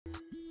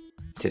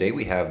Today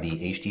we have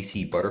the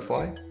HTC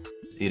Butterfly.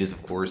 It is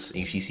of course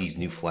HTC's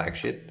new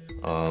flagship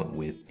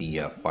with the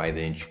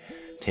 5-inch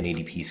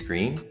 1080p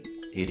screen.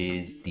 It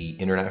is the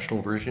international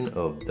version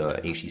of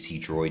the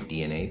HTC Droid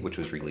DNA, which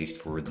was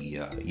released for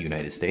the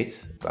United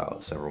States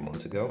about several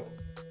months ago.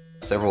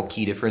 Several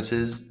key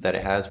differences that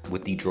it has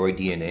with the Droid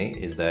DNA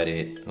is that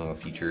it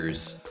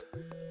features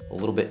a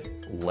little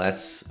bit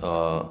less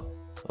of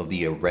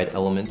the red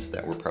elements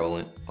that were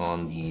prevalent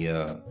on the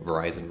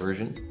Verizon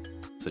version,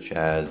 such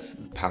as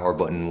the power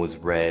button was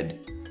red,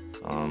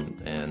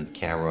 and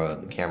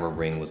the camera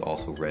ring was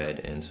also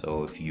red. And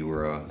so if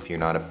you're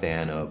not a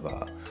fan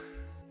of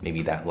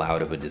maybe that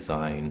loud of a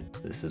design,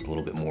 this is a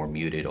little bit more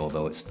muted,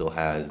 although it still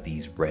has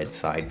these red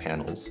side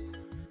panels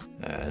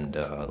and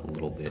a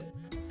little bit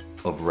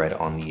of red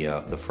on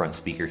the front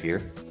speaker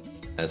here.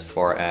 As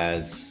far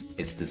as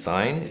its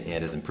design,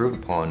 it has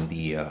improved upon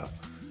the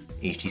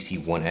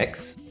HTC One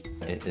X.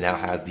 It now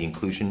has the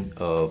inclusion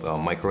of a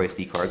micro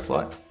SD card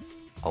slot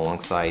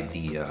alongside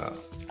the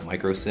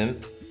micro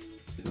SIM,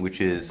 which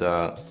is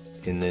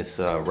in this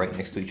right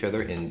next to each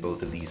other in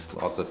both of these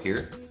slots up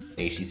here.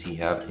 HTC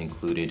have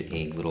included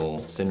a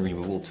little SIM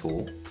removal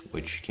tool,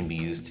 which can be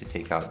used to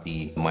take out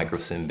the micro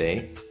SIM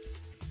bay,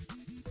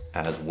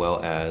 as well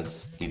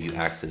as give you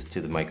access to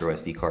the micro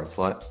SD card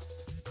slot,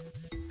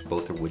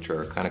 both of which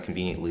are kind of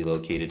conveniently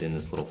located in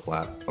this little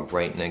flap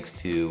right next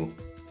to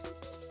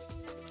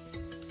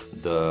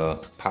the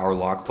power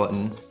lock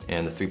button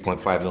and the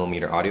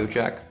 3.5mm audio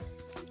jack,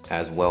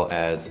 as well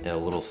as a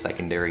little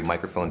secondary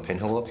microphone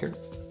pinhole up here.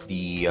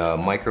 The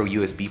micro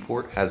USB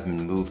port has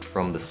been moved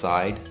from the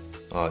side.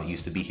 It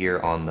used to be here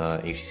on the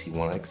HTC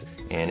One X,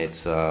 and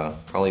it's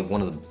probably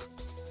one of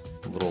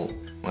the little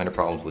minor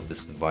problems with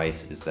this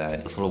device is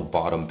that this little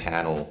bottom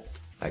panel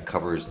that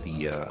covers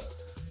the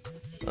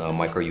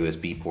micro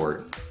USB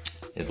port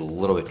is a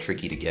little bit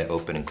tricky to get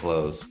open and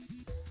close,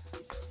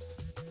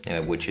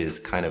 which is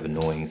kind of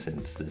annoying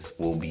since this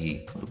will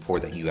be the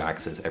port that you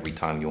access every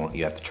time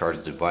you have to charge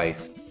the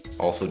device.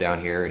 Also down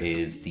here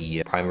is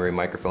the primary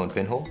microphone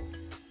pinhole.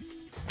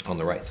 On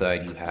the right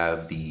side you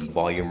have the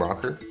volume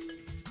rocker.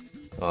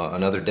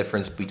 Another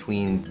difference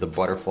between the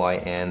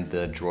Butterfly and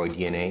the Droid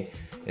DNA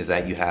is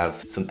that you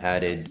have some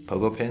added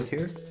pogo pins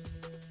here.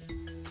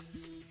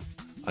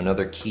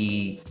 Another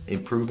key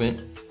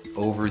improvement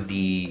over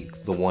the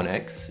One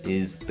X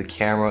is the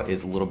camera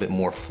is a little bit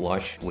more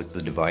flush with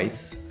the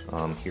device.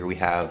 Here we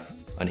have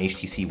an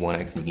HTC One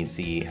X, and you can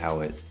see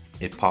how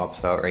it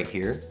pops out right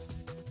here.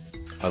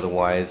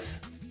 Otherwise,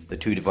 the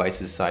two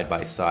devices side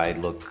by side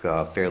look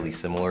fairly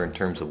similar in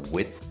terms of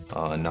width.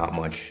 Not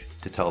much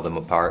to tell them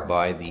apart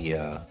by.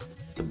 The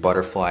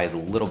Butterfly is a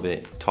little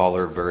bit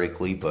taller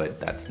vertically, but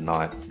that's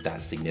not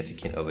that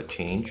significant of a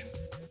change.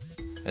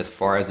 As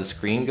far as the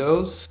screen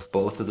goes,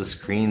 both of the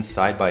screens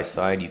side by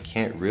side, you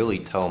can't really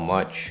tell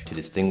much to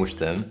distinguish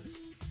them.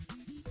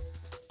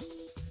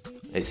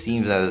 It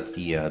seems that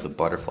the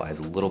Butterfly is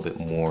a little bit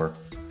more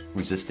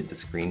resistant to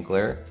screen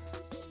glare.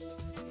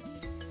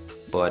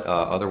 But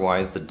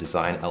otherwise, the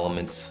design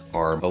elements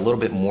are a little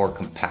bit more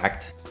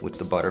compact with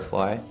the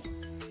Butterfly.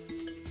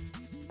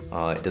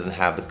 It doesn't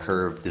have the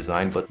curved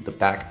design, but the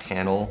back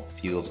panel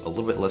feels a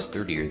little bit less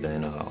sturdier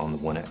than on the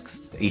One X.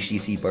 The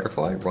HTC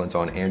Butterfly runs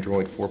on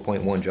Android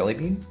 4.1 Jelly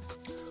Bean.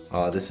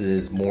 This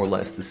is more or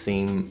less the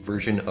same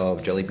version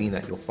of Jelly Bean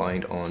that you'll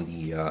find on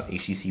the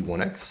HTC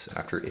One X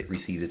after it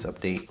received its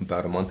update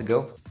about a month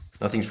ago.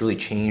 Nothing's really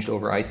changed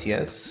over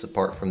ICS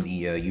apart from the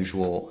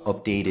usual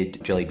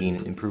updated Jelly Bean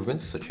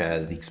improvements, such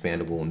as the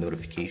expandable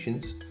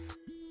notifications.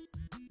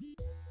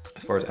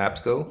 As far as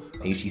apps go,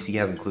 HTC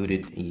have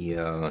included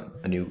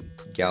a new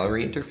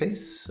gallery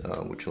interface,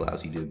 which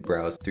allows you to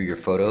browse through your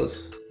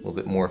photos a little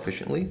bit more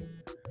efficiently.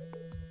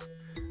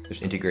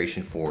 There's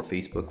integration for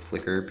Facebook,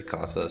 Flickr,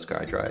 Picasa,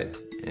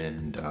 SkyDrive,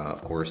 and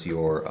of course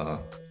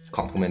your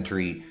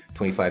complimentary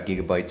 25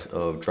 gigabytes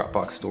of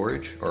Dropbox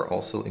storage are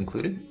also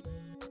included.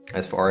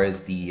 As far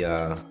as the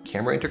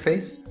camera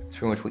interface, it's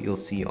pretty much what you'll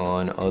see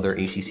on other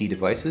HTC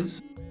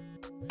devices.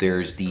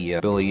 There's the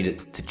ability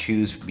to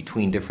choose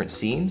between different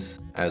scenes,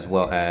 as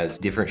well as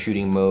different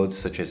shooting modes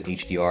such as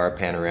HDR,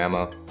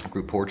 panorama,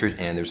 group portrait,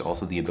 and there's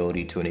also the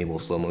ability to enable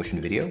slow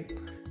motion video.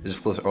 There's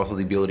of course also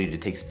the ability to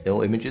take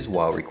still images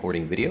while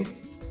recording video,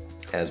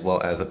 as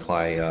well as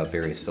apply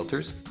various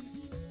filters.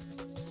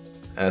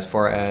 As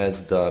far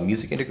as the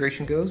music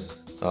integration goes,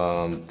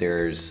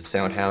 there's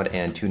SoundHound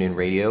and TuneIn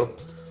Radio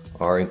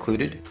are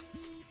included.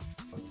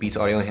 Beats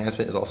audio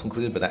enhancement is also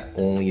included, but that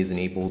only is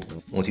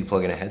enabled once you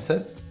plug in a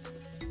headset.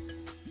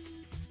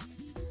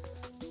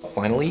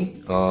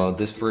 Finally,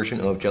 this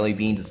version of Jelly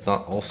Bean does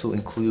not also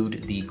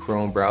include the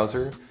Chrome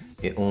browser.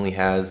 It only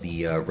has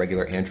the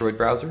regular Android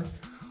browser.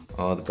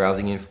 The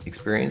browsing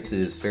experience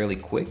is fairly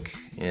quick,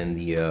 and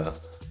the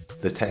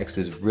text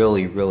is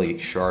really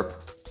sharp,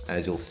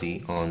 as you'll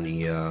see on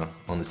the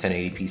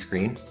 1080p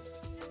screen,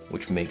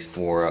 which makes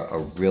for a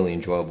really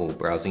enjoyable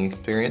browsing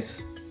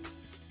experience.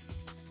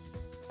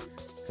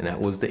 And that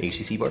was the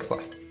HTC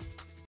Butterfly.